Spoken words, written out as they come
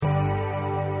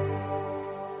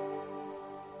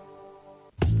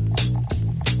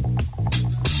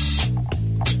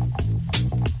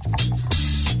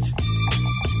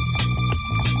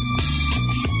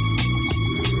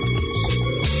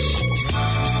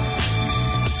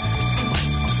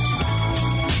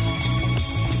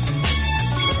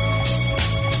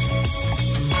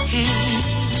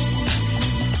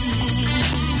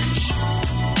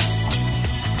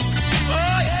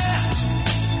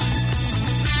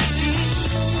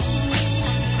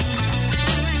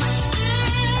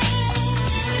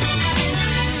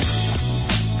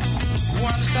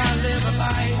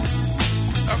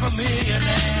a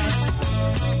millionaire.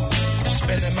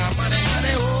 Spending my money,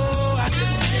 honey, oh, I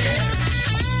didn't care.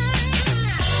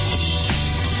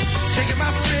 Taking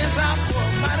my friends out for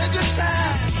a mighty good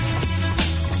time.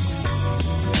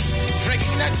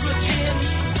 Drinking that good gin,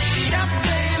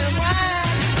 champagne and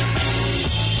wine.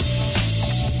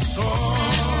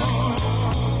 Oh,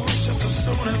 just as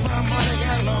soon as my money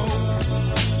got low,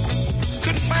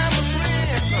 couldn't find my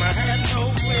friends and I had no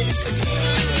place to go.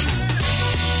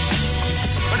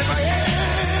 But if I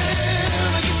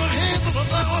ever get my hands on the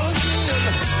dollar again,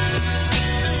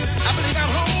 I believe I'll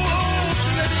hold on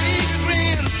to that big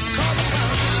grin. Cause I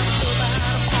found nobody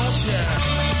wants you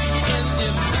when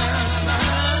you're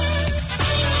down.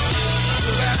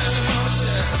 Nobody wants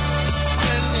you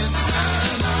when you're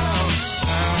down.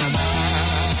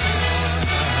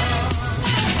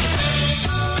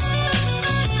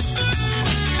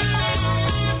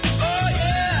 Oh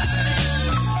yeah.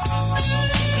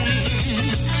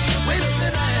 Wait a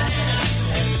minute.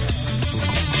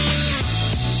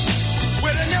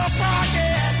 Within your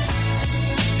pocket,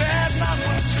 there's not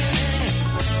much in.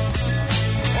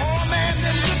 Oh man,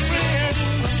 them good friends,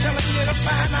 I'm telling you to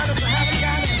find out if you haven't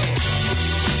got any.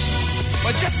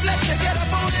 But just let you get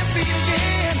up on your feet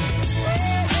again.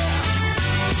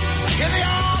 Here they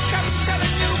all come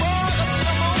telling you, boy, that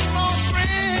the most lost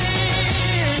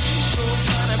friends.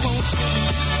 Nobody wants you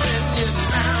when you're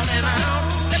down and out.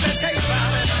 Let me tell you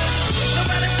about it.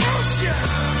 Nobody wants you.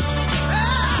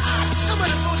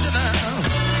 Nobody wants you now.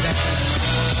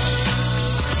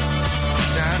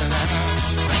 Down and out.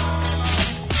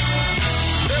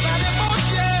 Nobody wants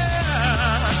you.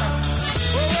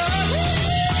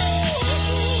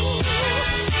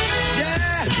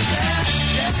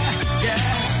 Yeah.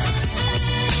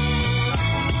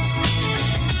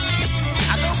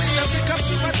 I don't mean to take up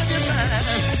too much of your time.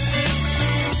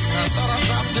 I thought I'd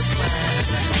drop this line.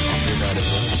 Nobody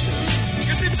wants you.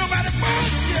 You see, nobody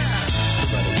wants you.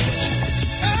 Nobody wants you.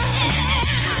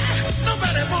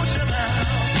 Nobody wants you now.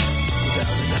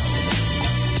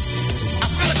 I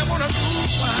feel like I want to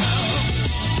move wild.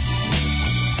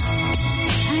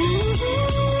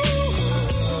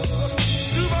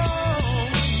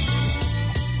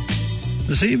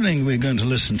 This evening we're going to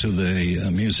listen to the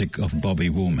music of Bobby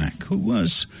Womack, who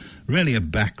was really a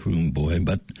backroom boy,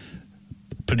 but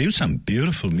produced some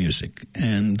beautiful music.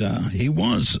 And he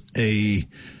was a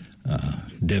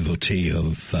devotee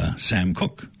of Sam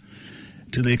Cooke,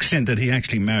 to the extent that he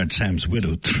actually married Sam's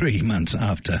widow 3 months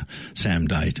after Sam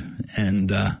died,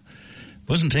 and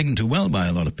wasn't taken too well by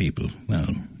a lot of people.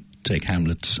 Well, take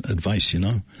Hamlet's advice, you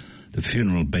know. The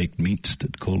funeral baked meats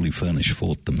that coldly furnish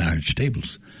forth the marriage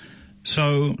tables.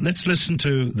 So let's listen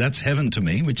to That's Heaven to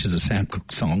Me, which is a Sam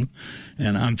Cooke song,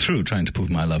 and I'm through trying to prove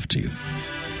my love to you.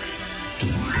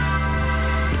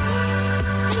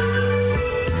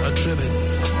 A tribute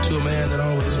to a man that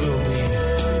always will be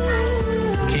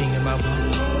king in my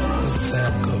book, Mr.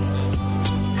 Sam Cooke.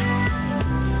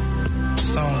 A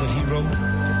song that he wrote,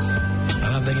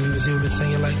 and I think if he was here, we'd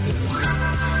sing it like this.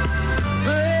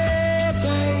 There are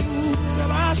things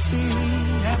that I see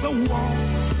as a walk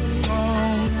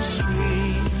on the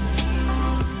street.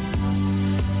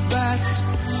 That's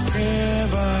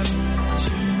heaven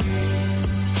to me.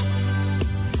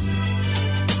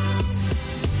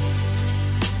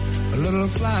 A little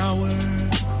flower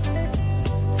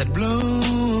that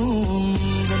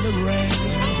blooms in the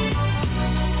rain.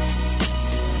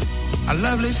 A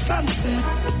lovely sunset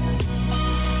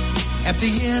at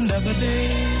the end of the day.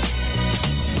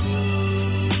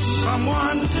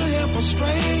 Someone to help a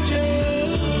stranger.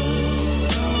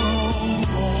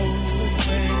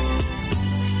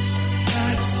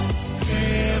 That's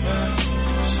heaven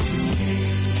to me.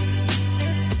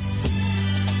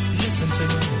 Listen to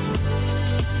me.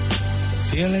 The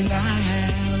feeling I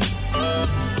have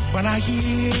when I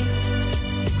hear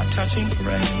a touching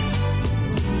prayer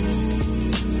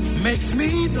makes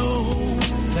me know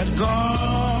that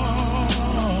God's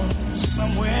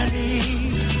somewhere near.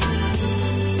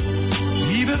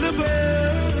 Even the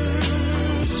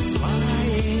birds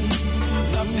flying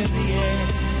up in the air.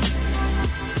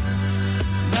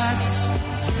 That's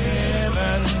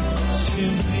heaven to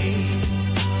me.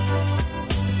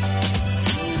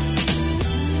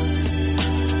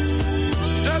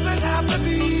 Doesn't have to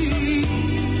be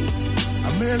a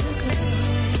miracle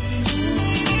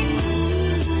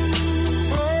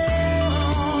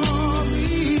for me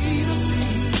to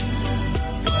see.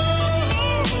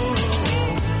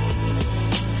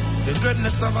 The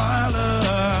goodness of our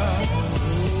love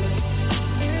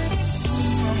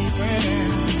somewhere.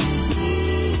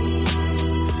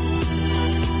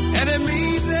 And it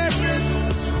means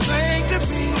everything to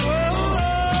me.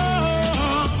 Oh,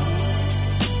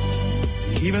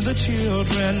 the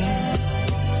children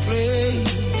play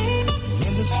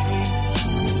in the street,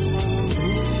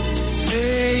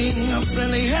 saying a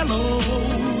friendly hello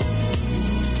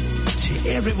to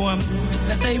everyone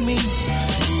that they meet.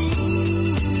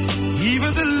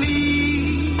 Even the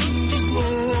leaves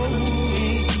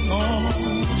growing on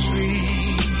the tree.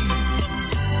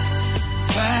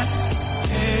 That's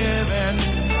heaven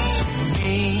to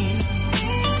me.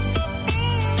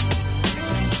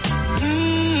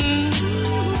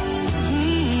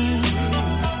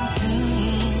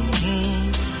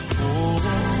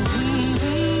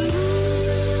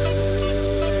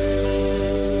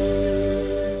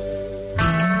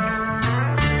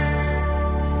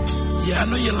 I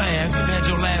know you laughed. You've had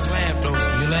your last laugh, though.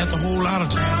 You laughed a whole lot of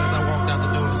times as I walked out the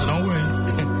door. So don't worry.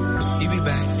 He'll be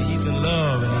back. See, he's in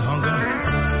love and he hung up.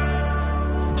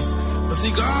 But see,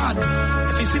 God,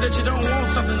 if he see that you don't want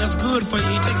something that's good for you,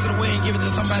 he takes it away and gives it to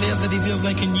somebody else that he feels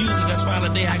they can use it. That's why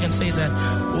today I can say that,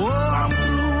 oh, I'm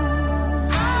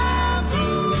through. I'm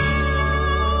through.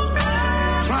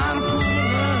 Trying to prove my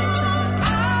love to you.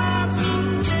 I'm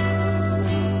through.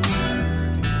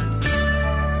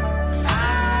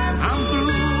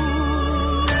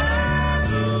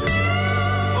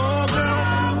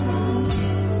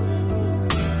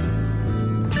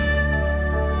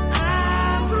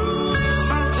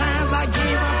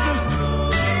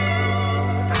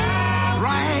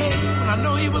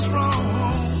 Was wrong,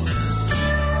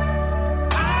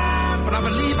 but I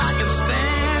believe I can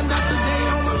stand up today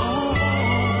on my own.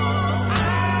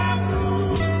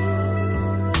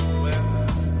 Well,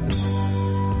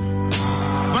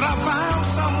 but I found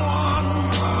someone,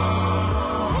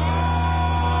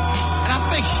 and I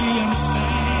think she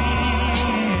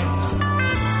understands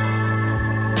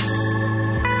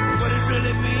what it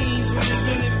really means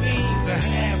to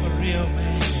have a real man.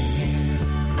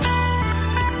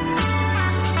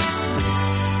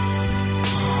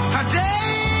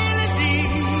 Daily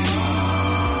deeds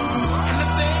and the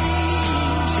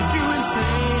things you do and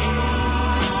say.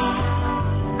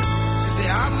 She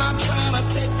said, I'm not trying to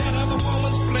take that other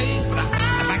woman's place, but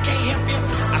if I can't help you,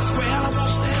 I swear I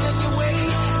won't stand in your way.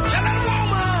 Tell that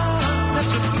woman that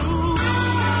you're through.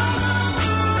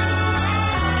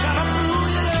 Try to prove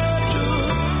your love to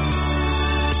her.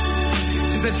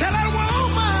 She said, tell that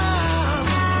woman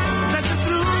that you're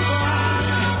through.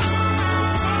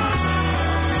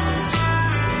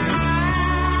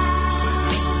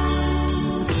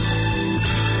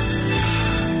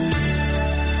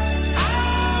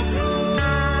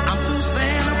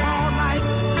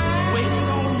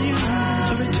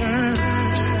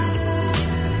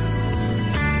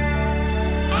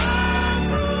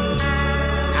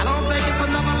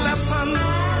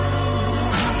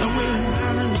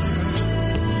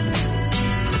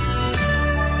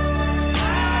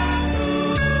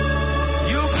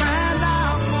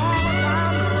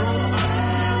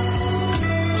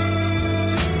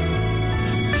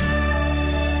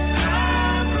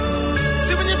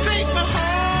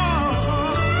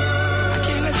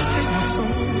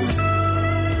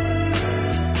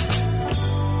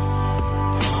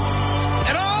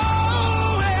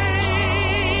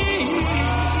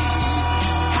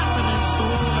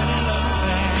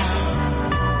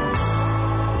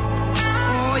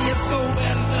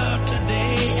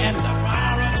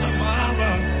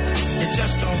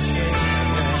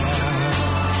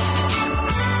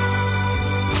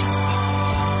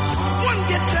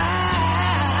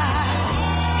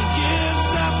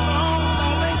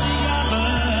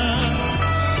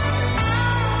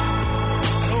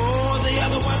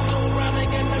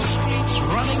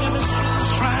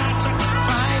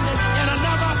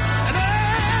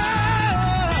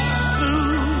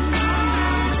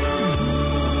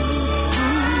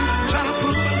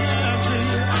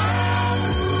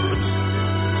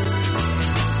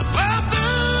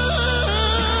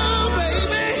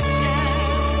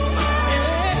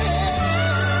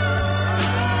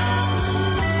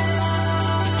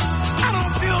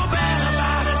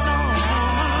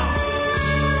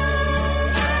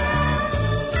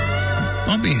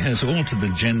 Bobby has altered the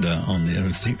gender on the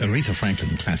Aretha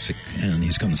Franklin classic, and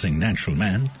he's going to sing Natural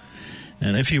Man.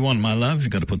 And if you want my love,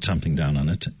 you've got to put something down on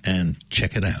it and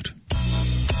check it out.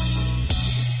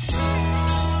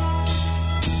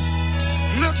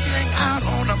 Looking out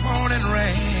on the morning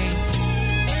rain,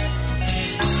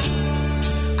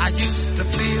 I used to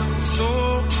feel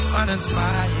so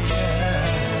uninspired.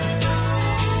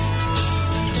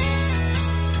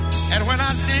 And when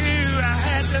I knew I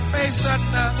had to face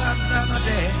another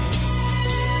day,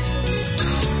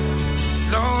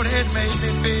 Lord, it made me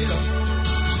feel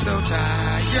so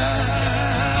tired.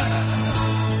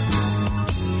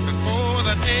 Before the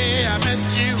the day I met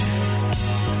you.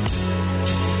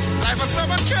 Life was so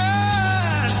much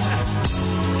good,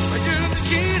 but you're the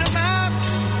key to my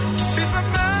peace of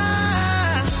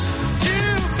mind. You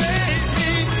made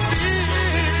me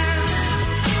feel,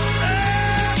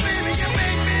 oh baby, you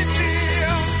make me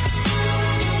feel,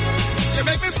 you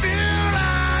make me feel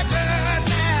like a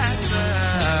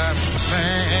natural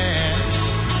man.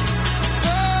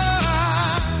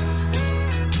 Oh,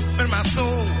 when my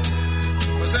soul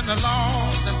was in the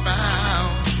lost and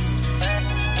found,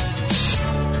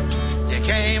 you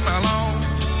came along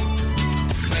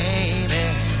to clean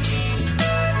it.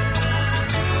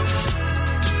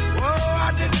 Oh, I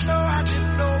didn't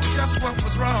know just what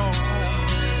was wrong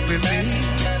with me.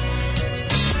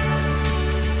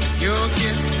 Your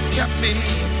kiss kept me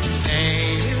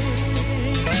hanging.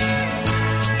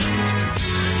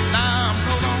 Now I'm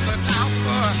no longer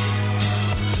doubtful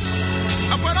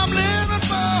of what I'm living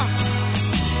for.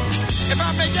 If I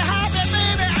make you happy,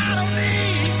 baby, I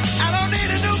don't need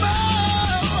to do more.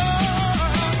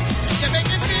 You make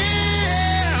me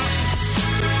feel,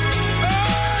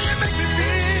 oh, you make me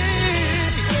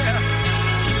feel, yeah.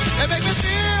 You make me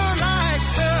feel like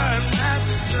a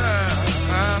natural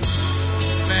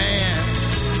man.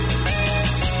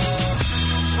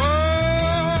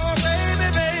 Oh, baby,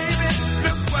 baby,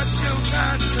 look what you've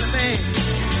done to me.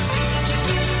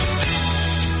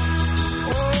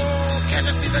 Oh, can't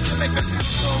you see that you make me feel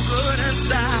so good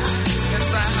inside?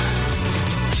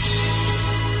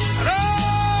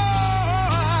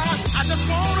 I just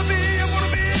wanna be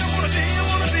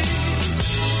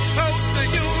close to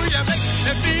you. You make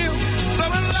me feel so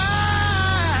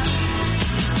alive.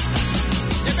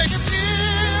 You make me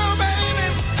feel, baby.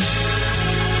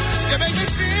 You make me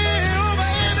feel,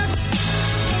 baby.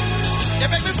 You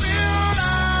make me feel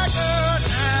like a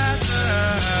natural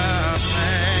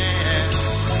man.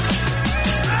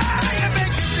 You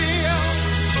make me feel.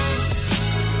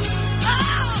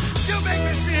 You make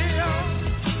me feel.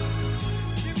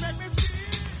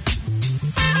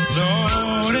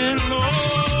 Lord and Lord,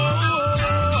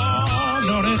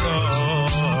 Lord and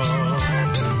Lord.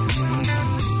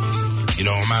 You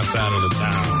know, on my side of the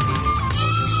town,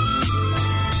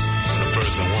 when a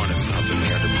person wanted something, they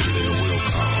had to put it in a will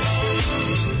call.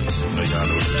 You know, y'all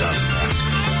know what I'm talking about.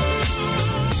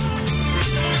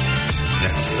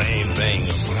 That same thing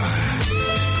applies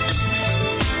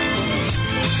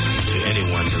to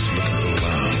anyone that's looking for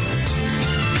love.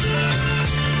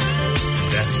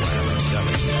 That's why I'm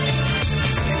telling you.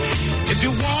 If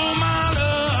you want my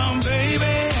love,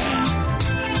 baby,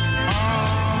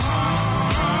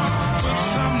 put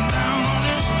something down on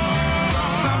it. Put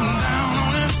something down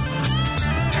on it.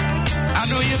 I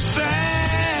know you're sad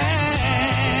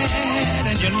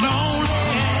and you're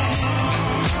lonely,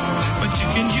 but you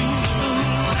can use a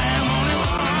little time on it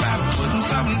by putting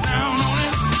something down on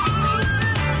it.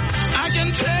 I can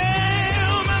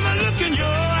tell by the look in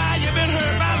your eye you've been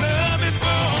hurt by love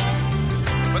before,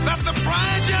 but that's the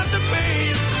price you have to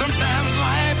pay. Sometimes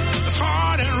life is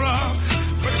hard and rough,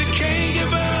 but you can't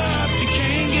give up, you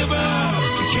can't give up,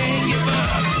 you can't give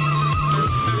up.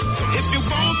 So if you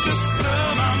want this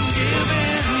love I'm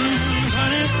giving,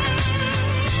 honey,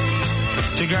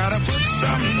 you gotta put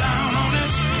something down on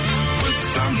it, put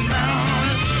something down on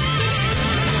it.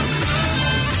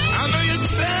 I know you're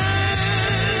sad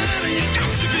and you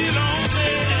got to be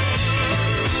lonely.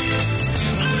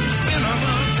 Spend a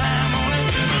little time on it.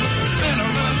 Spend a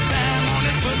little time on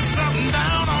it. Put something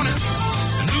down on it.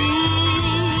 And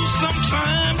ooh,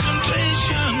 sometimes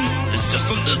temptation is just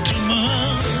a little too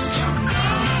much.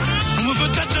 And with a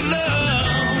touch of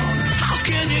love, how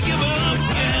can you give up?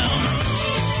 Yeah.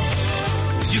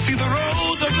 You see, the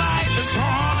roads of life is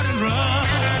hard and rough.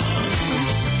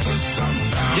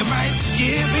 You might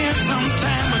give in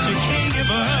sometime, but you can't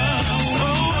give up.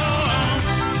 Oh,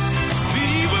 be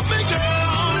with me,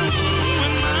 girl,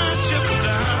 when my chips are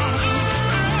down.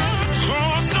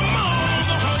 Cross them all,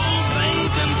 the whole thing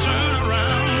can turn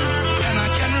around. And I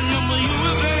can remember you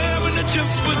were there when the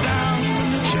chips were down. When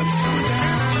the chips were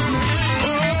down. Oh,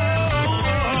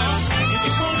 if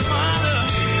you want my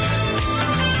love,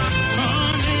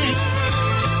 honey,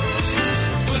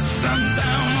 put some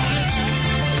down on it.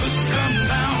 Put some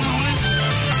down on it.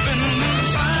 Spend a little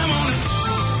time on it.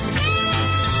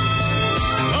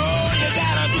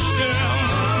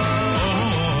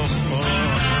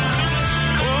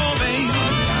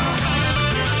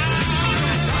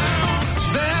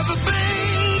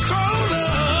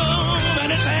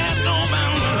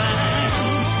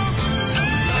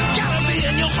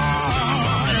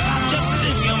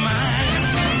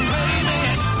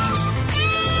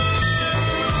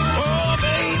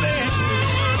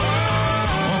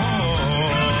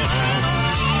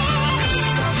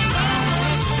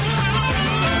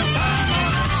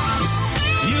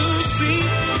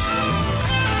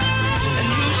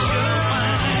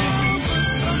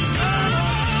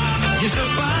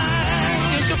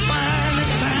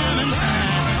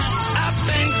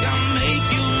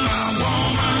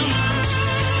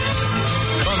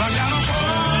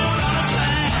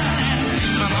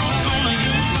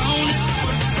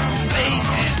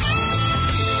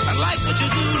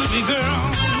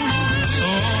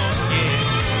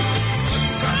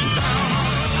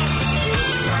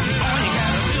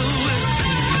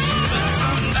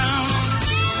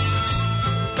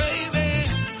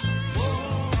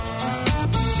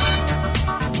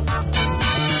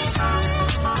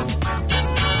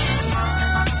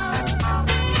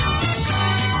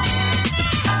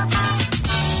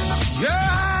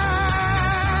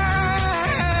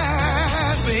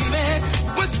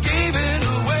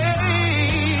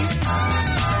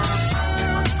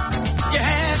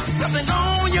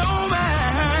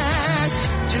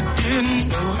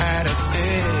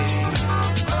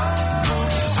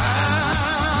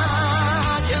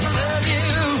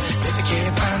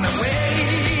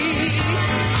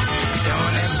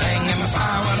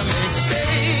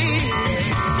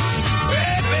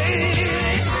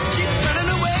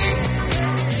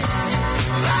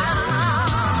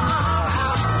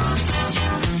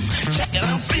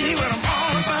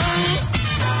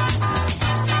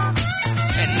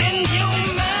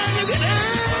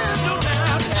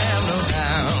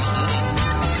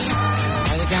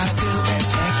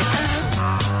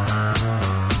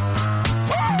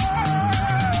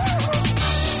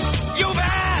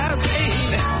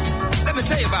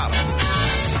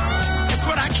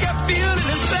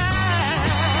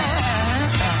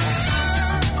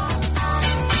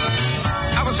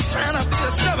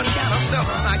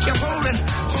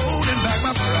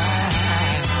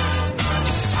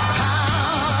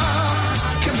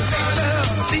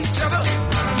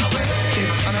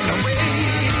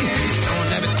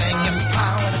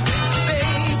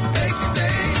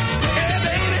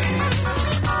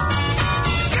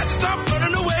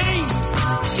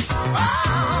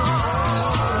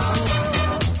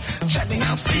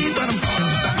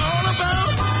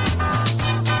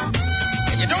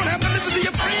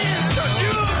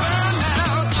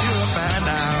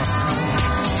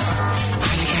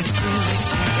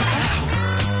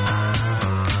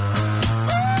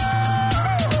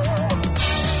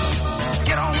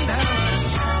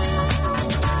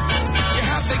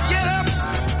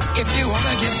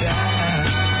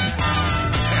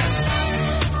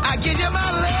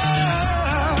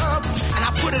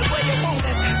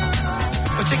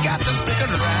 got to stick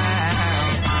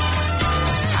around.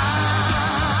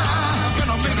 I'm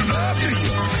gonna make love to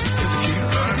you if you keep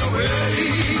running away.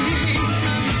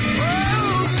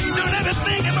 Oh, doing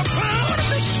everything in my power to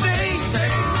make you stay.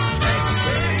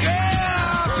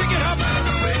 Girl, pick it up,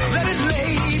 let it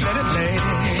lay, let it lay,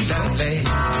 let it lay.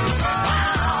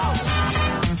 Wow,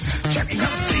 check it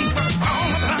out, see what I'm all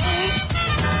about.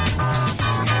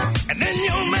 And then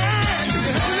your mind, you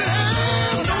can hold it down.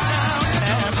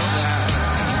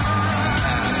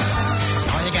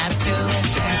 All you gotta do is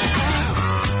check it out.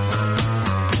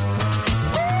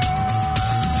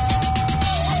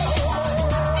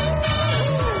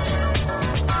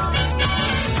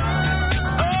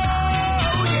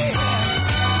 Oh yeah,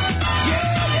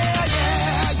 yeah, yeah,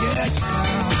 yeah, yeah,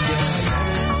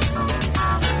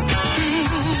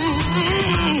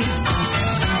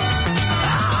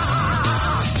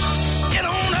 Get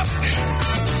on up,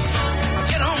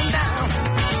 get on down.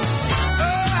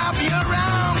 Oh, I'll be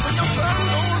around when your sun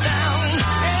goes down.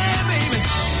 Hey, baby.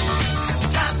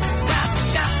 Got.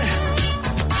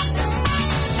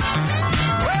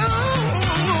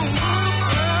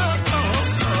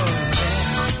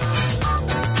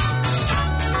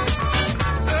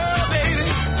 Oh, baby.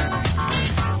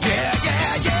 Yeah,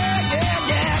 yeah, yeah, yeah,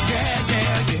 yeah, yeah,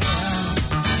 yeah, yeah.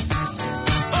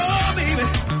 Oh, baby.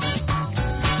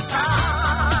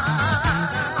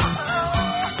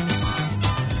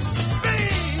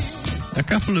 A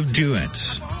couple of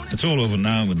duets. It's all over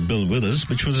now with Bill Withers,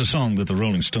 which was a song that the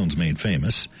Rolling Stones made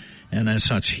famous, and as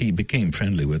such he became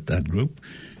friendly with that group.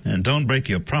 And Don't Break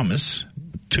Your Promise,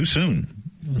 Too Soon,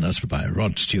 and that's by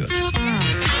Rod Stewart.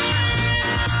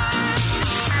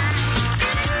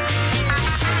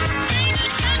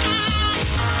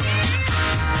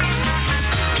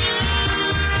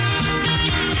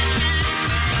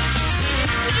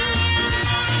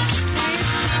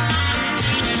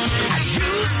 I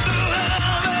used to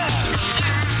love her.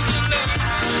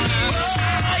 Oh,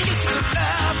 I used to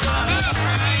love her.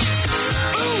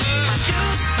 Ooh, I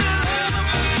used to love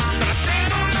her. But they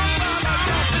don't know about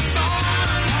us. It's all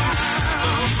now.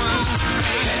 Oh,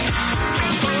 I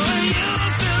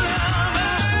used to love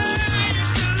her.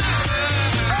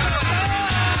 Oh,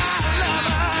 I love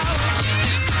her.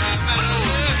 Ooh,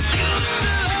 I used to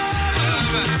love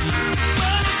her.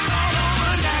 But it's all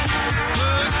over now.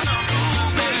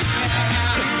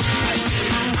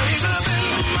 Wake up in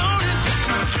the morning,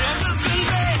 breakfast in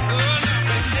bed.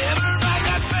 Whenever I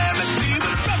got baby, she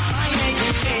would rub my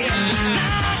naked head.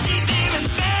 Now she's even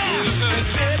there, with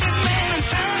baby man in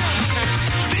town.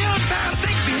 Still trying to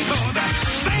take me for the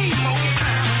same old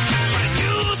clown. But I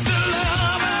used to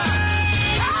love her.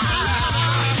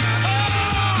 Oh,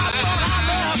 I thought I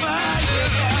loved her,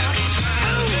 yeah.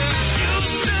 Ooh,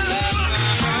 used to love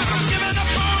her. I'm giving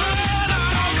up on her, and I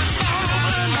thought it's all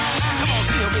over now. Come on,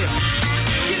 Sylvia.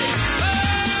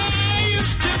 I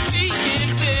used to peek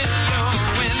into your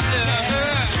window.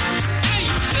 I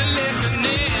used to listen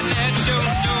in at your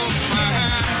door,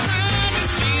 trying to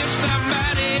see if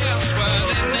somebody else was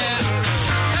in there.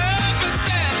 But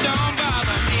that don't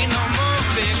bother me no more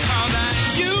because I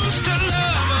used to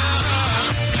love her.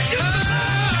 I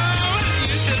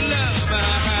used to love her.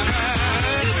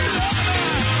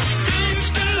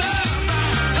 Used to love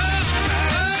her.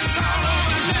 It's all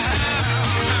over now.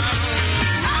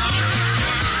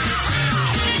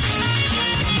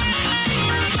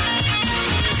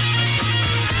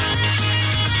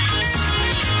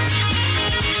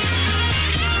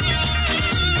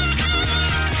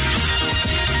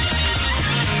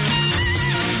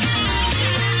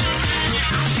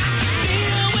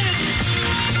 Deal with it.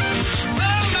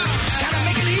 Oh, no. Gotta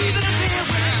make it easy to deal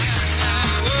with it.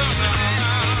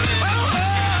 Oh,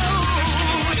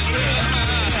 yeah.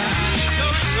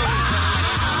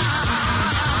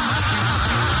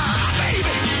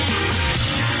 Baby,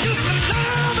 used to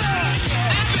love her.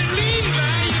 I believe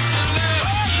I used to love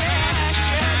her.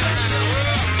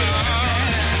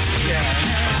 Yeah.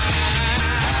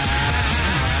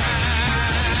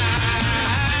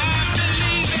 I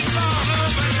believe it's all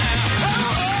over now.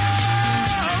 Oh,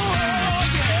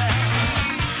 yeah.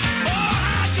 Oh,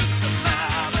 I used to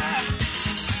love her.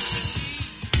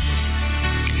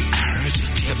 I heard you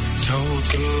tiptoe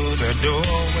through the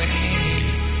doorway,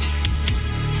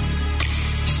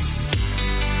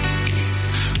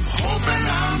 hoping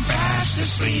I'm fast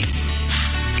asleep.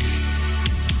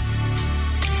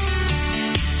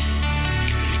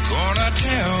 You're gonna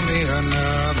tell me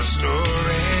another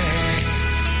story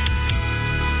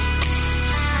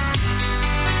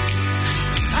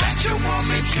that you want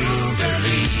me to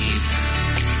believe.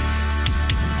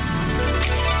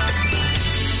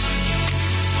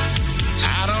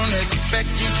 I don't expect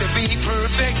you to be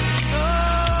perfect. No.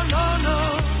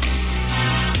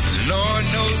 Lord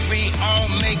knows we all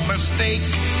make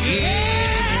mistakes.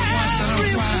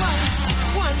 Every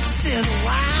once in a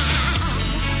while.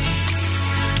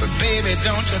 But baby,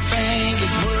 don't you think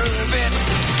it's worth it?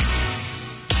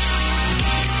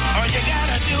 All you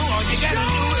gotta do is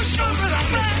show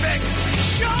some respect.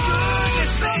 Show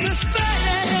some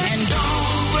respect. And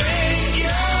don't break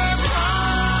your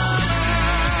promise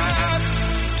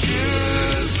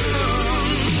too soon.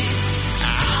 I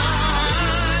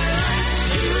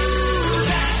do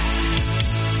that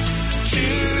to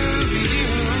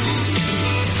you.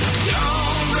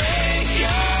 Don't break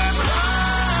your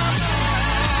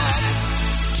promise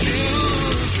too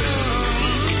soon.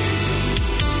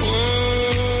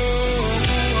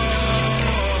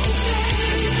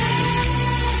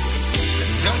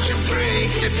 Don't you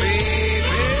break it,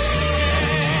 baby.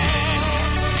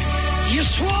 You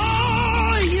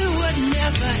swore you would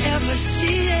never ever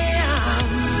see him.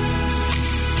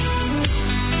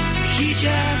 He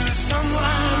just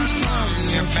someone from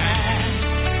your past.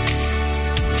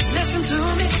 Listen to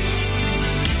me.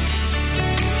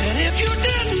 And if you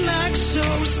didn't act so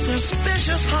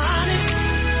suspicious, honey,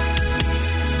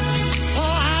 oh,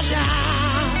 I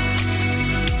doubt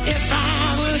if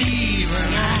I would even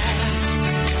ask.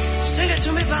 Sing it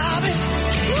to me, Bobby.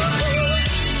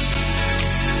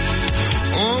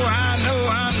 Oh, I know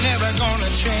I'm never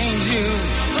gonna change you.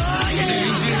 Oh, yeah.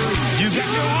 Change you. You got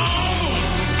your own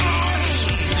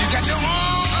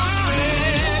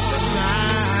special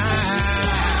style.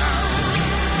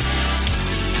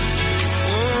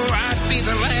 Oh, I'd be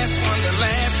the last one to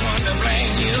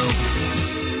blame you.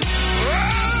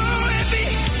 Oh, it'd be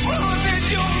wrong as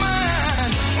your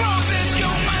mind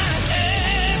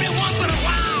every once in a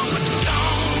while, but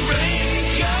don't break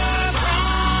your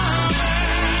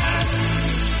promise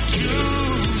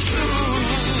too soon.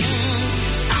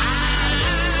 I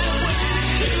wouldn't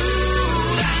do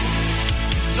that.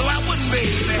 No, I wouldn't,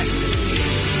 baby.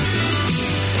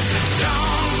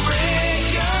 Don't break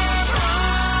your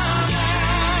promise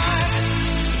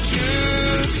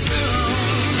too soon.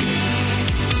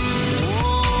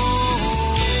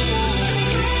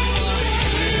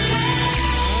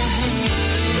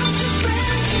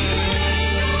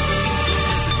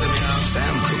 Listen to me now.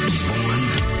 Sam Cooke was born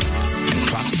in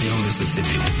Clarksville,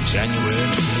 Mississippi, January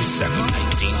 22nd,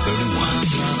 1931.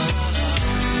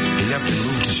 He left and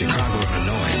moved to Chicago,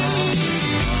 Illinois.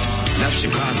 Left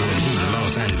Chicago and moved to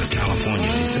Los Angeles,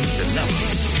 California. December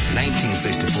 11th,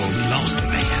 1964, we lost the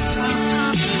man.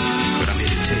 But I'm here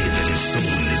to tell you that his soul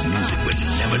and his music would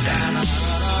never die.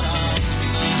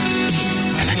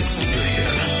 And I can still hear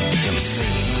him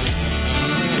singing.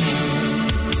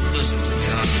 Listen to me,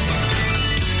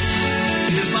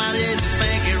 if I didn't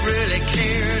think he really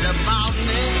cared about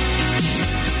me,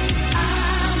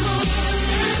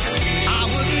 I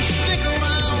wouldn't stick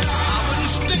around. I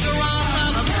wouldn't stick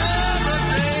around another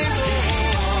day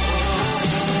more.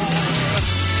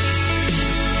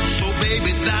 So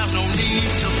baby, there's no need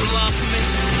to bluff me.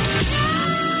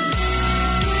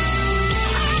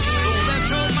 Don't let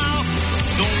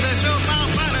your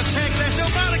mouth try to take. Let your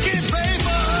body keep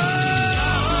paper.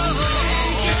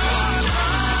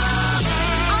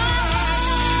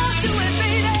 Do it,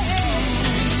 baby.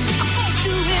 I'll do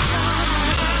it.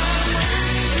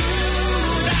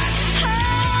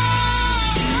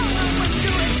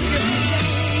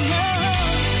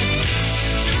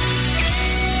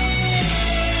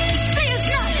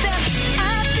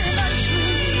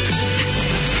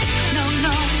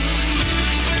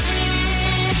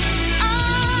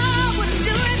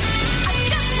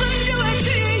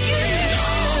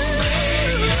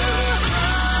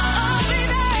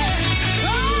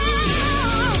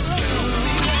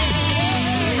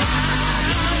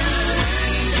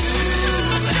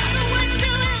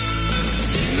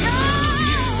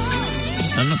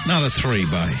 Another three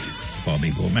by Bobby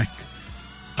Womack.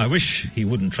 I wish he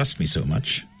wouldn't trust me so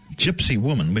much. Gypsy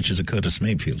Woman, which is a Curtis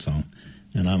Mayfield song,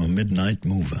 and I'm a Midnight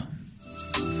Mover.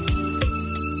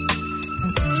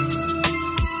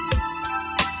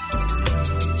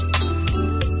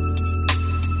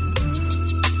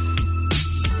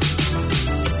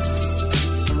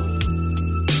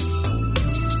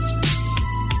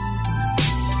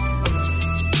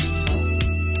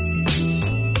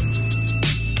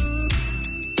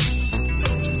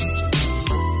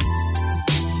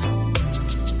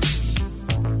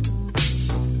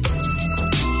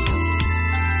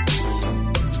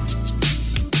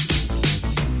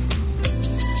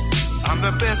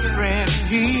 best friend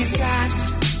he's got.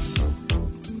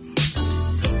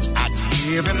 I'd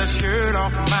give him the shirt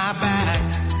off my back.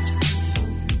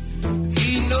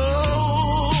 He knows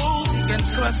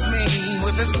trust me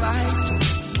with his life.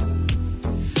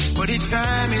 But each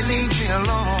time he leaves me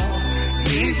alone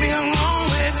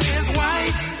with his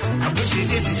wife. I wish he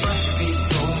didn't trust me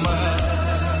so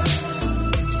much.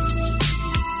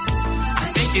 I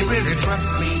think he really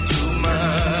trusts me too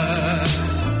much.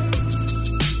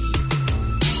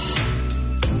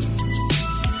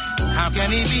 How can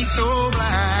he be so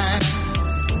blind?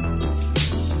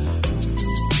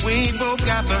 We both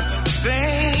got the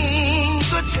same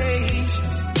good taste.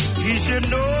 He should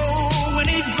know when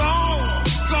he's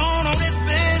gone on his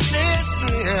business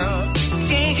trip.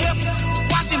 Can't help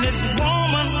watching this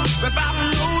woman without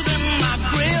losing my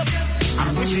grip. I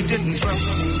wish he didn't trust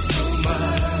me so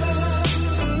much.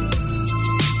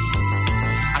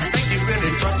 I think he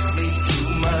really trusts me too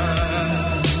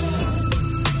much.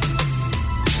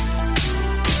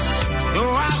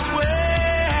 Oh, I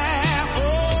swear,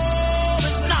 oh,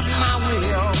 it's not my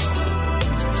will.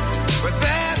 But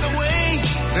there's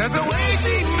a way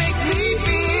she make me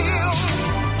feel.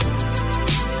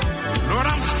 Lord,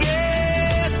 I'm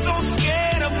scared, so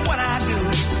scared of what I do.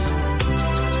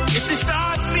 If she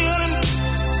starts feeling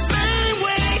the same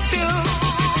way too,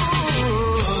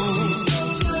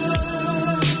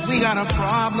 we got a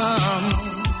problem.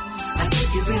 I think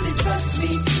you really trust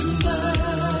me too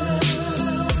much.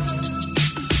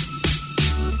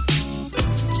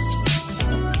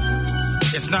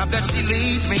 It's not that she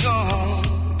leaves me on.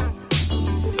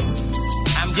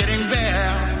 I'm getting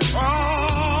there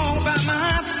all by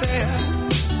myself.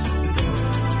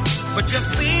 But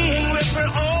just being with her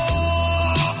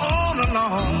all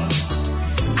along,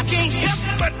 I can't help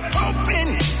but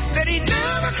hoping that he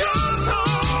never comes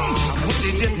home. I wish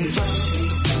he didn't trust me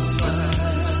so much.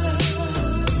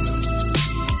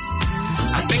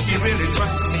 I think he really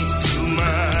trusts me too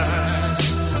much.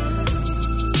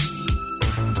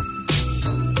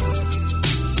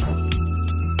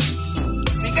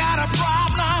 We got a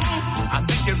problem. I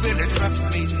think he really trusts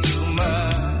me too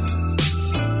much.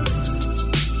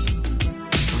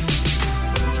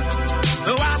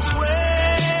 Oh, I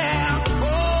swear,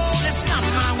 oh, it's not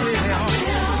my will.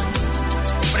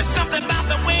 But it's something about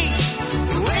the way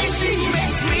she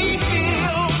makes me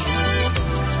feel.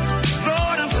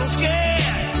 Lord, I'm so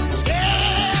scared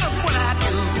of what I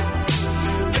do.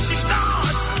 If she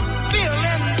starts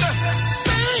feeling the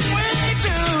same way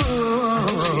too.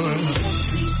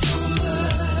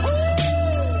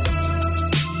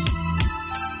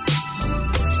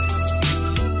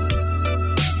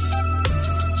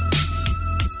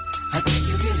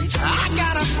 I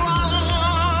got a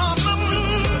problem.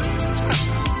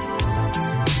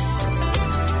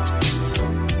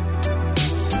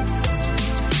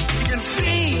 You can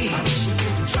see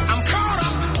I'm caught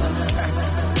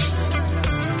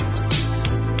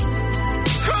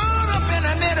up in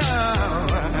the middle.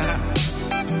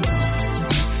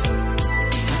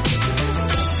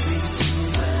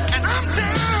 And I'm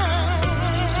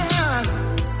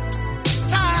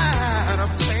tired of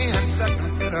playing second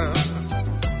fiddle.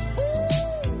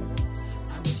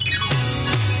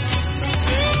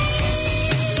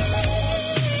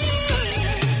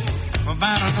 From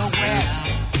out of nowhere,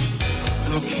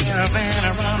 through a caravan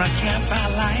around a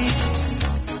campfire light,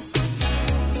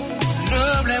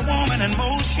 lovely woman in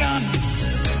motion.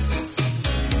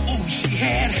 Oh, she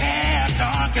had hair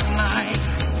dark as night.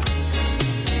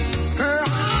 Her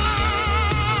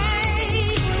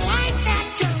eyes were like that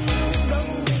candle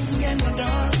glowing in the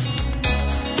dark.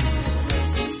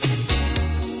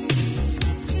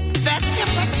 That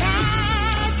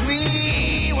hypnotized me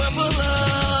with her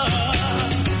love.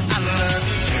 I love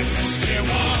you, gypsy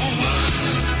woman.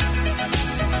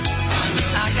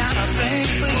 I got a thing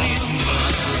for you.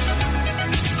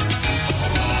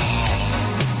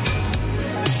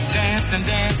 Dance and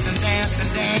dance and dance and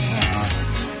dance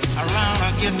around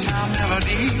a guitar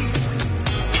melody.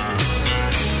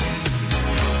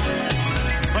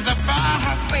 When the fire,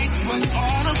 her face was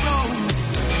all aglow.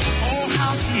 Oh,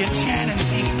 how she enchanted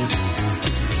me.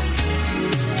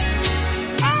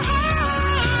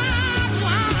 I'd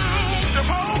like to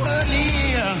hold her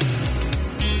near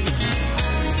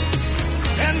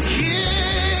and kiss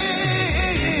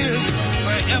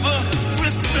wherever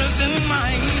whispers in my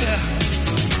ear.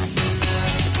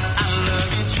 I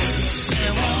love you, gypsy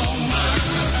woman.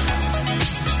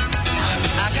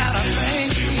 I got a thing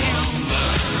for you.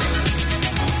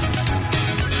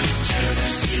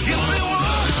 Gypsy woman.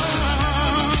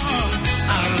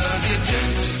 I love you,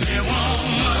 gypsy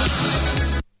woman.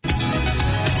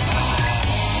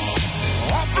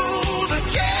 All through the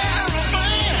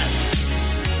caravan,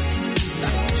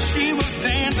 she was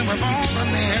dancing with all the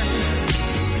men,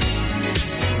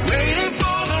 waiting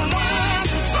for the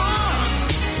rising sun.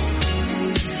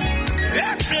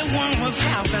 everyone was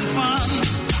having fun.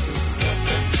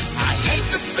 I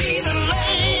hate to see the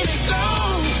lady go,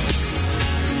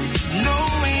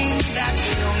 knowing that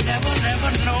she'll never,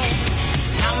 never know.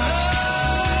 Now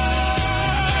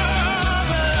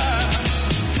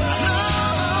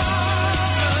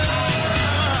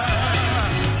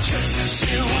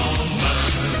gypsy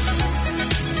woman,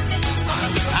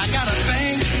 I got a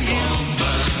thing for you.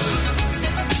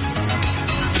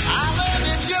 I love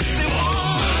you, gypsy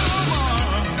woman.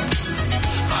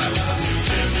 I love you,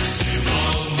 gypsy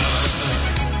woman.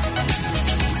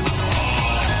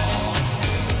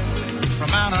 From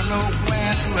out of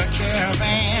nowhere through a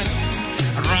caravan,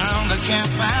 around the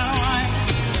campfire,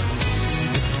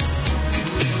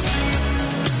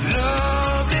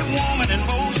 lovely woman in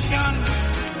motion.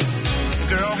 The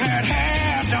girl had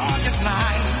hair dark as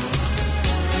night.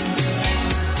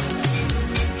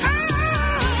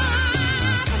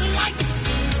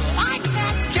 Like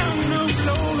that candle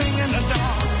glowing in the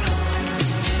dark.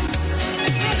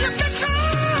 You can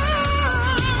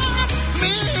trust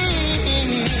me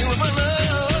with my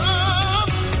love.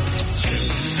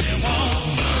 Gypsy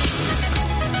woman,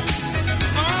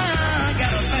 I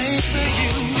got a thing for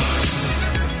you.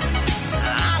 I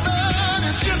love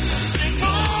the gypsy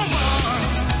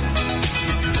woman.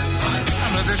 I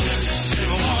love the gypsy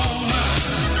woman.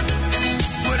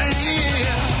 What it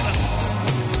is.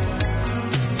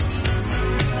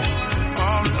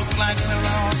 Oh, look like we're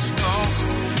lost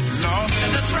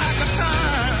in the track of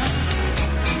time.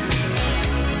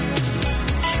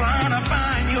 Trying to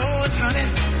find yours, honey.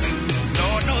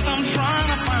 Lord knows I'm trying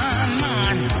to find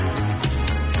mine.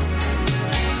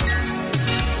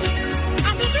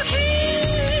 I need you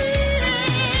here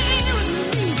with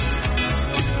me.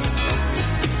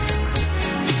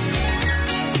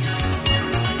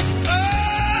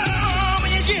 Oh,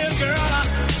 when you give, girl, I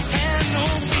had no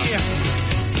fear.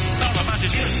 It's all about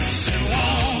your gypsy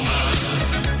woman.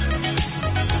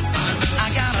 I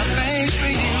got a thing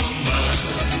for you.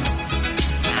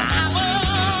 I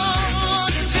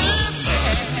love you, gypsy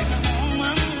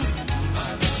woman.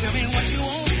 Tell me what you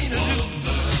want me to do.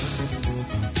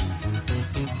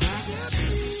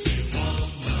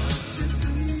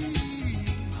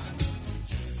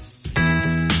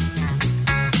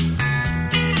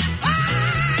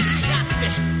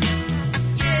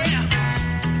 Yeah,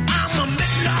 I'm a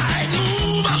midnight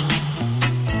mover.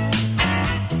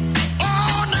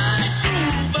 All night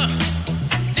mover.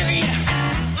 Yeah,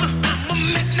 I'm a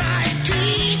midnight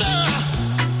teaser.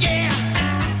 Yeah,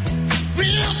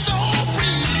 real soul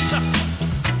pleaser.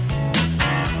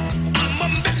 I'm a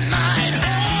midnight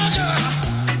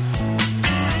hugger.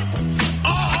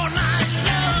 All night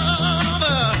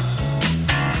lover.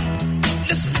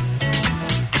 Listen,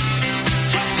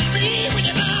 trust me when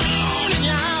you're down and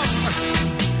you're out.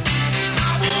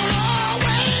 I will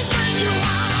always bring you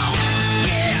out.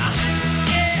 Yeah,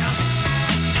 yeah.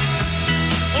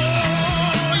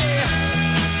 Oh, yeah.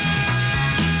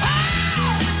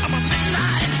 Oh, I'm a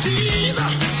midnight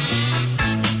teaser.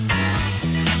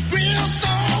 Real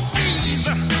soul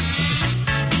pleaser.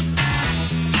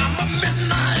 I'm a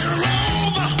midnight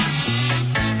rover.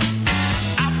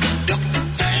 I look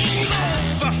things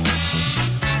over.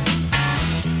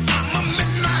 I'm a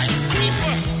midnight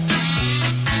creeper.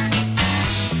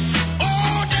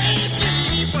 All day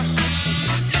sleeper.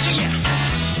 Yeah.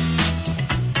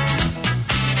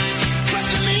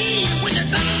 Trust me when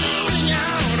you're down and you're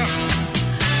out.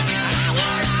 I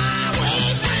will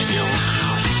always bring you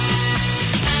out.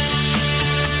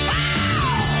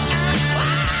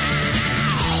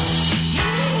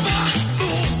 Mover,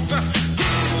 mover,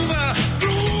 groover,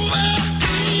 groover,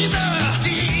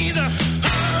 teaser,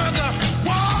 hugger,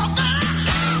 walker,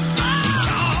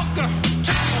 talker,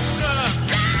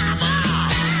 lover,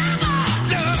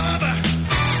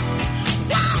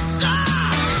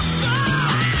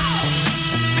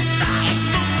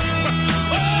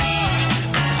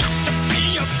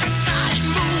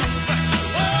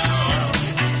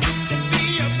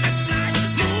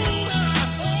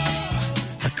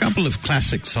 A couple of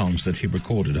classic songs that he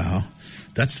recorded are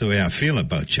That's the Way I Feel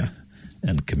About You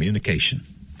and Communication.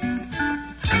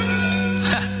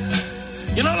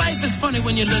 You know, life is funny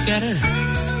when you look at it.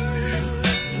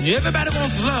 Everybody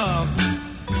wants love,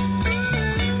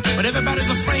 but everybody's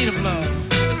afraid of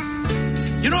love.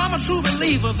 You know, I'm a true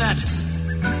believer that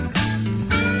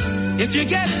if you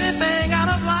get anything out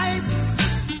of life,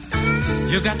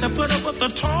 you got to put up with the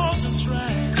toils and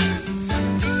strife.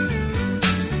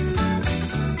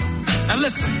 Now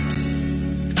listen.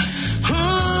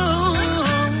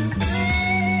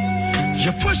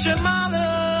 You're pushing my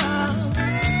love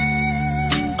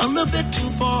a little bit too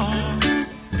far.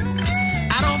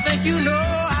 I don't think you know,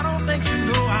 I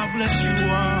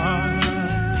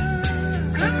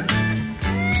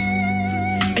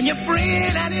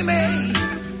in and he may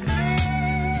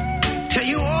tell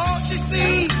you all she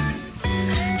see.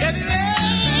 Have you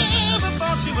ever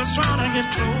thought she was trying to get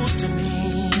close to me?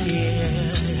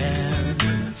 Yeah.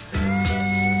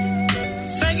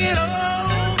 Think it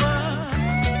over.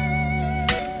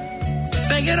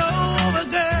 Think it over,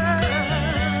 girl.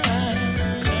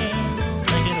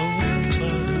 Think it over.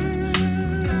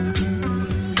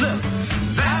 Look,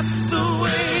 that's the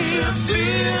way I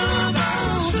feel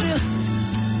about you.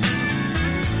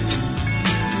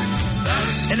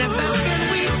 And if that's been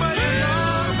weak for you,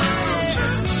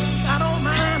 I don't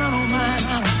mind.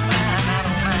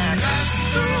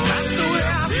 That's the way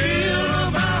I feel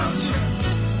about you.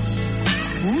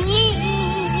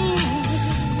 Ooh,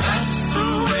 that's the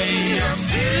way I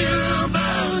feel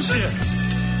about you.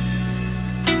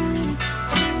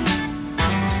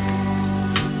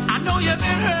 I know you've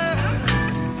been hurt,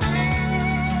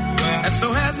 and so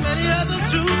has many others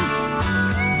too.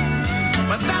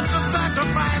 But that's a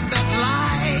sacrifice that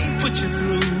life put you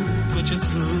through.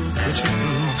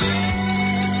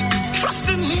 Trust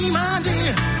in me, my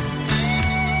dear.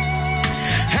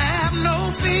 Have no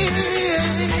fear.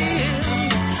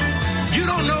 You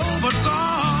don't know, but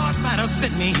God might have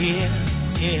sent me here.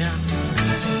 Yeah.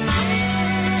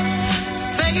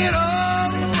 Think it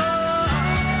over.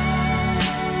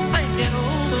 Think it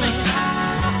over.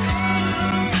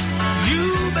 You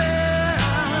better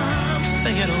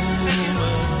think it over.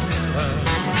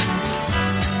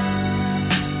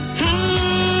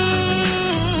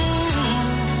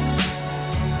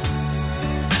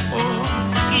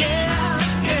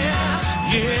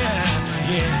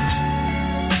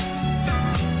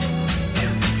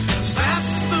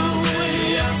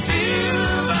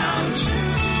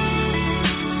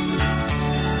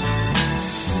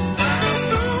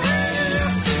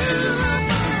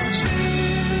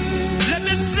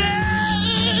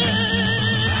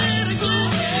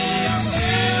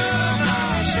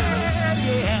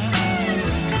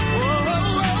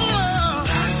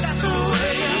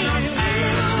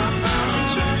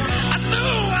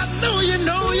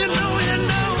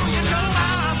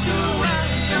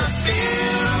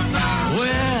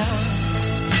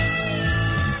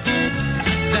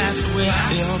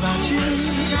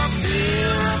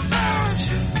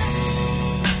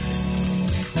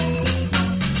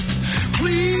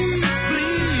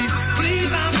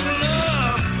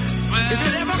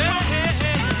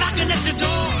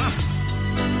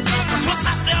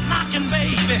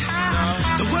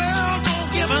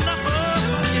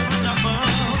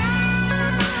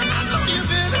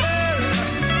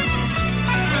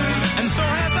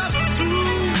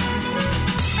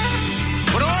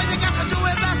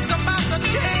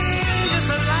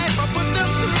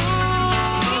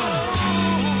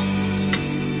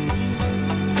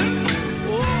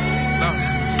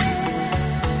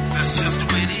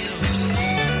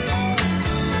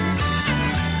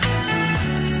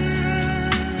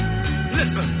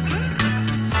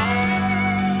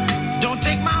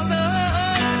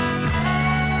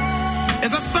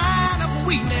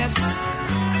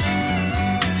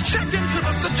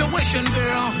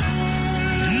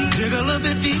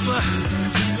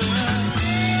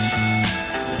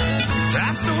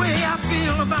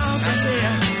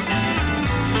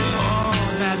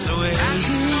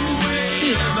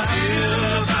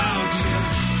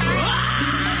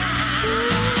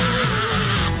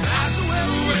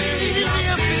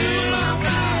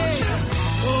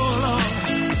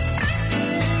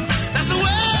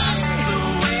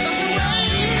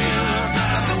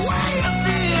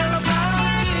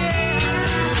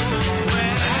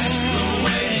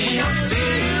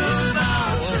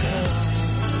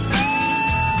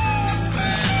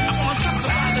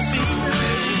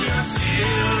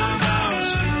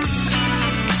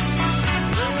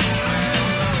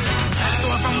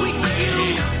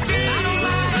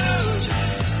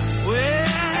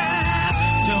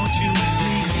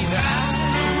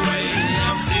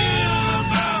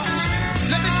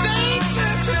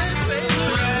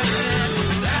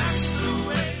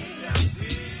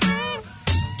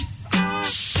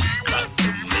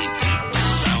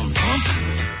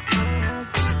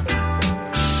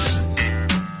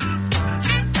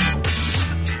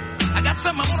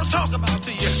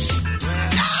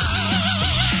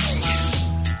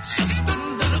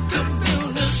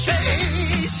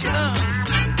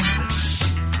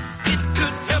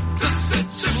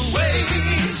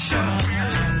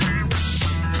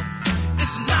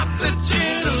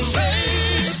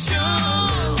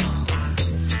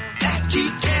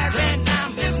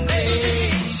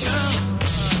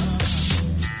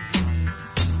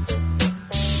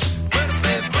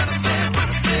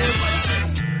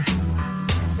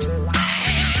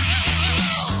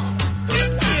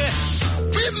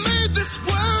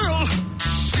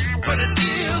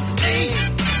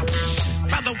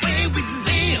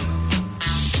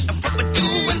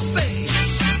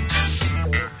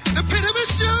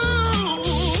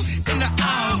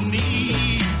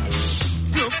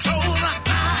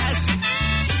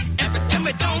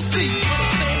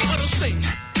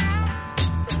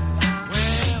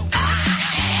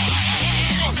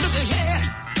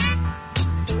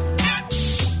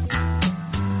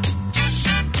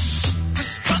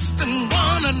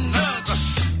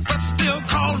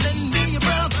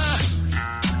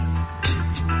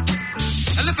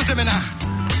 to me now.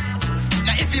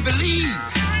 Now, if you believe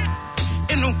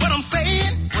in what I'm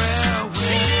saying, well,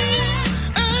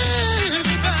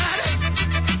 everybody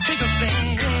take a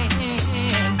stand.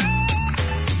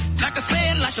 Like I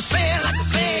said, like I said, like I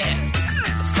said,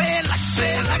 said like I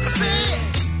said, like I said.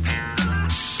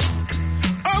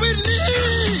 All we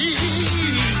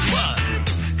need what?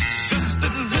 Just a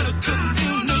little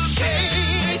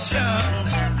communication.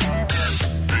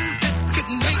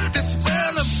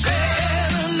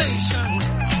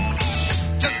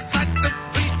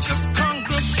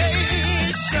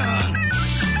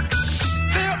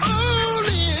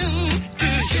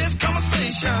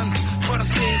 What I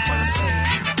say, what I say.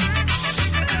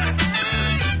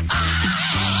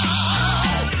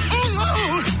 Oh,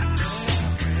 Lord.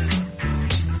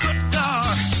 Good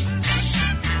God.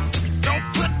 Don't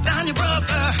put down your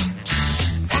brother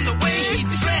on the way he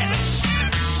dressed.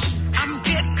 I'm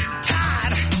getting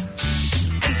tired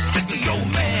and sick of your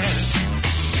mess.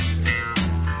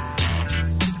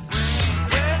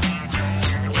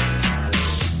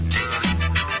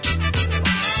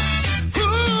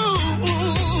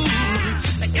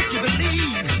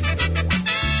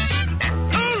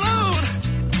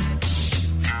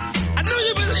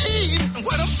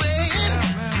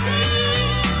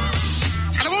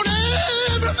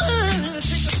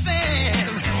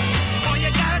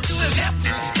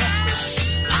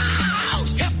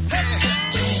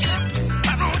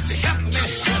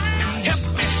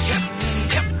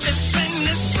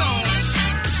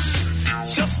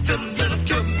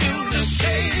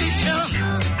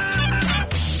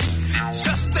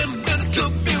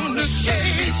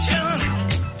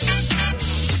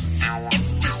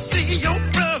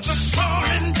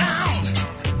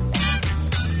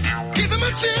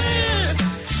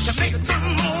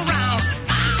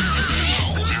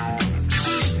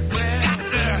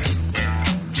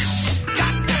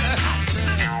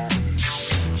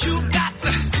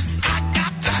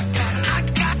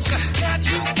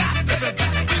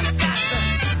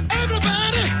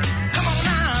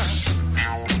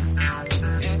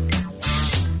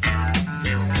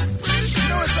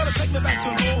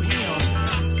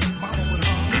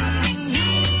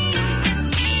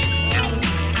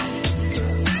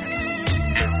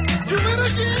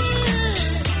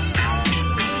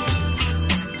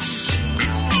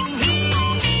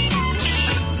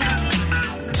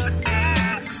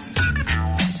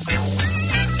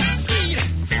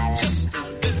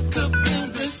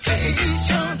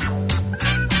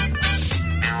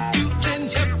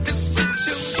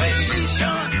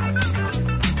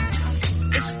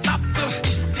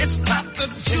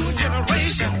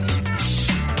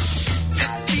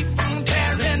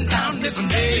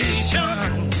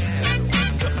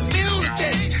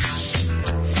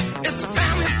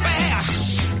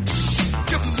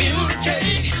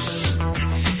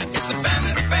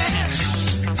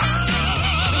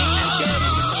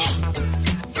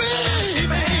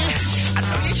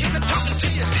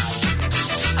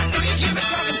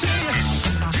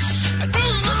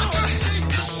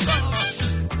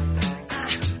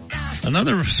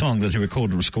 Another song that he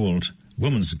recorded was called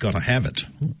Woman's Gotta Have It.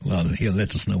 Well, he'll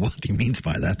let us know what he means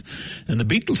by that. And the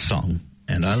Beatles song,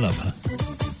 And I Love Her.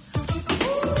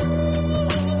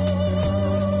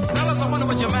 Fellas, I wonder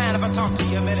would you mind if I talk to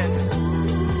you a minute?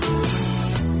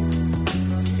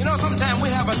 You know, sometimes we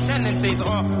have a tendency,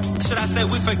 or should I say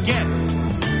we forget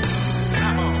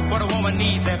what a woman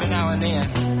needs every now and then.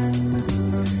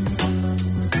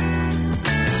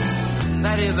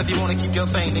 That is, if you want to keep your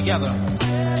thing together.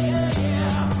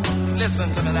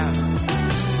 Listen to me now.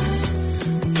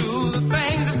 Do the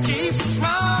things that keeps a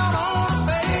smile on her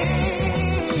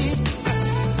face.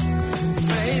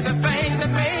 Say the things that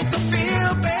make her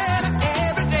feel better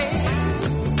every day.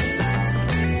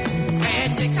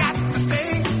 And you got to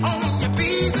stay on your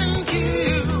P's and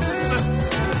Q's.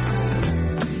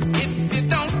 If you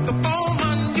don't, the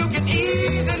woman you can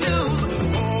easily lose.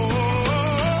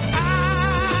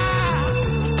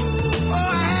 I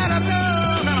had a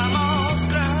love and I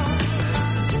lost her.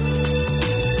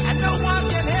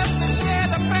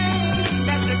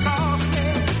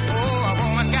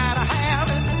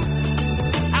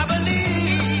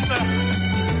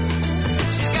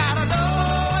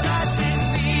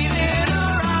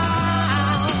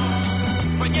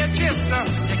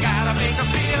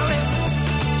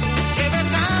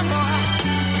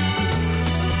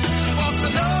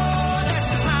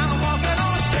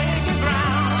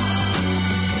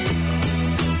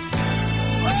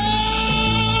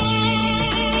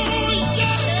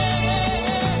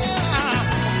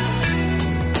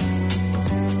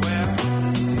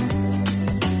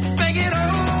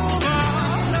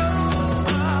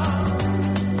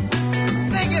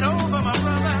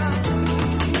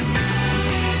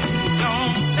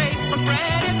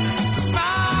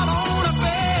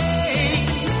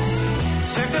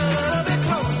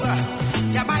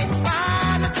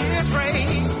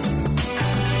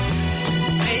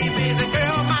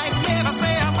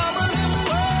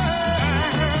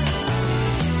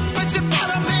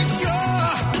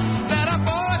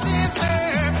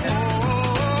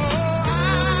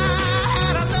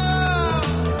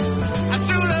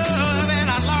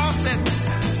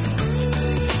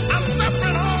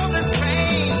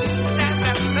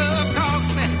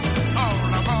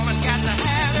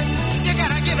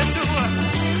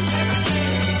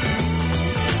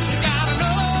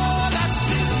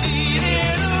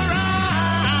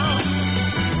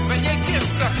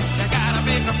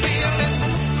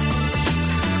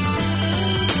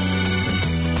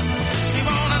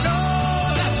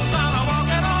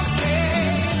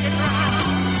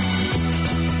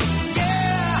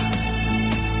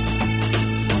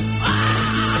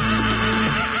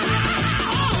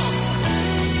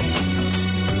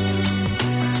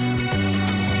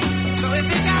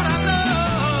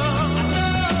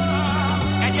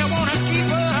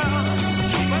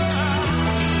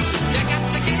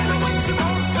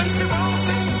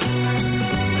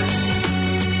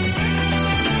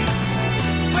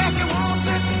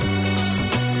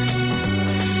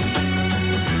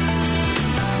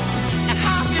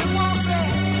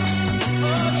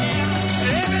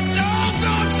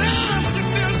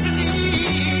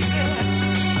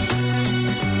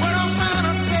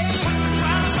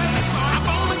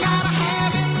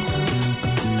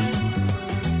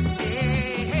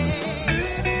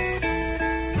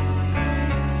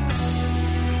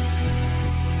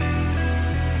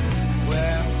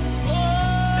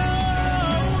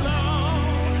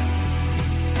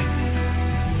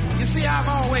 see, I've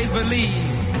always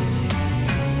believed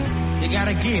you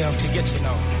gotta give to get to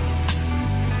know.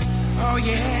 Oh,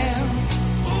 yeah.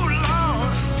 Oh,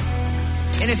 Lord.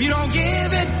 And if you don't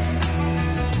give it,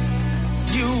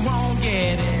 you won't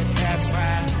get it. That's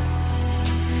why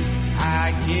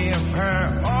I give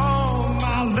her all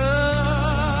my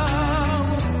love.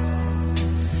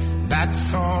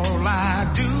 That's all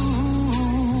I do.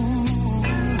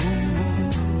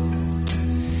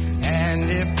 And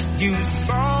if you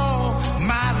saw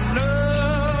my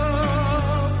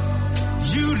love,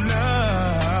 you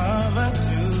love her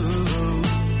too.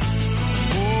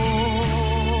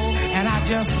 Oh, and I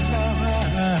just love her.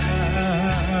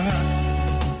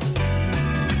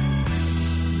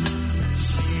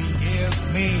 She gives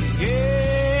me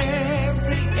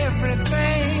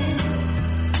everything,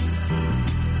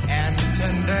 and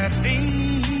tenderly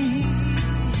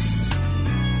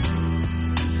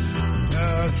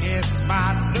the kiss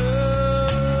my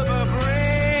love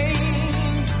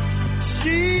brings,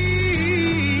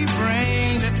 she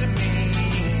brings it to me.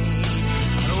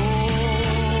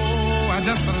 Oh, I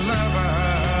just love her.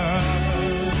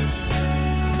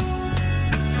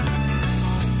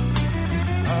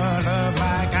 A love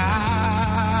like ours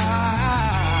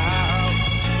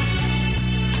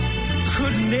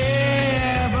could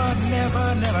never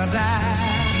die.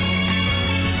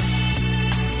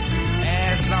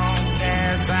 As long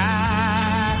as I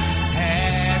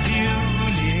have you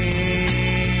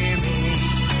near me,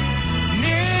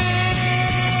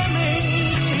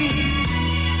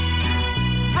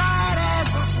 bright as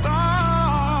the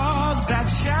stars that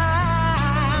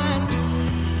shine,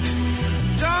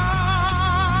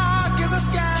 dark as the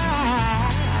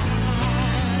sky.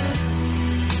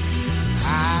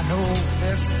 I know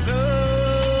this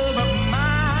love of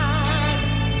mine,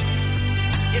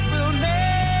 it will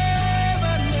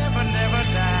never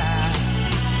die.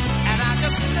 And I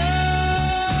just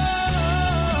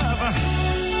love,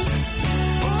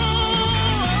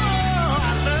 oh, I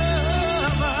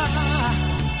love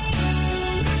her.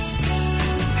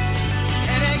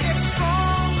 And it gets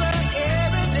stronger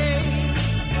every day.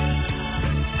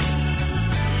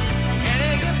 And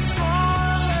it gets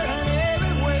stronger in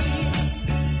every way.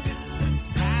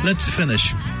 Let's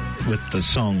finish with the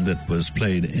song that was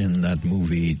played in that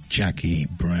movie, Jackie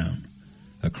Brown,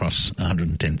 Across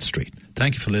 110th Street.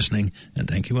 Thank you for listening, and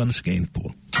thank you once again,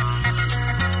 Paul.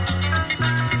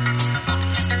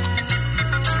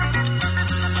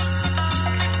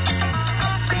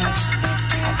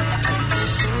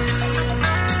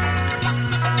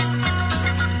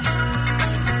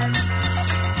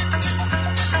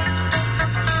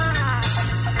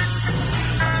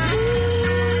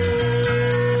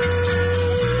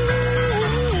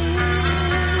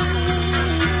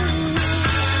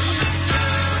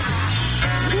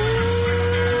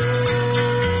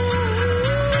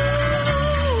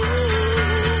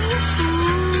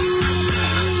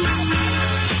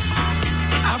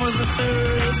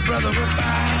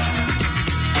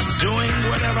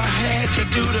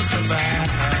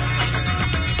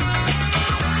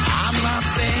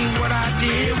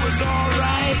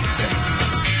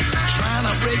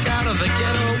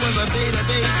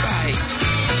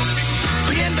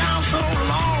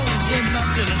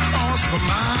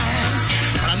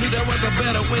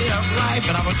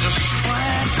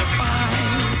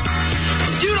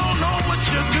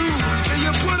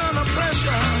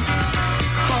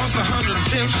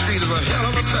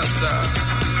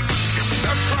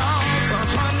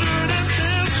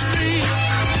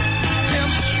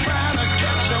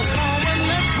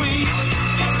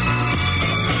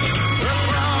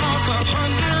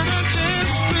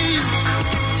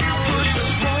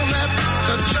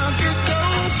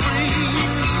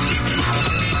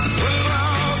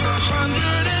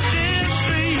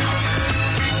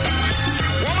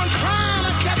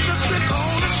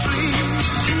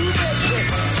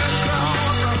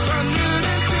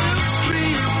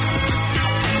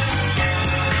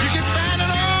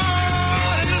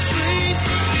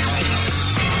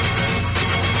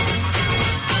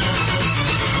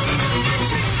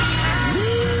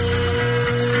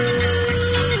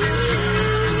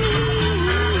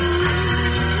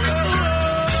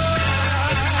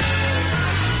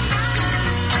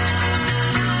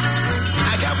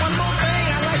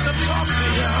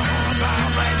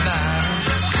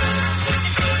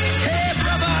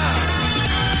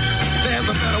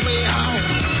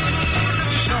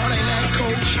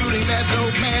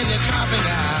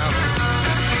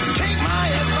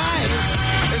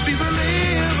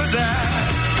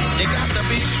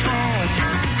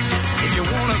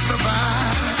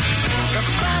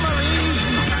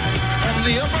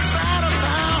 the upper side of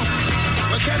town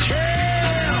will catch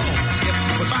hell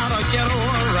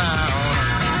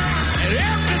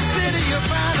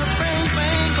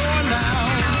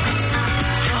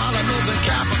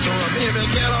capital of every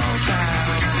ghetto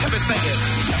town. Let me sing it.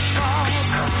 All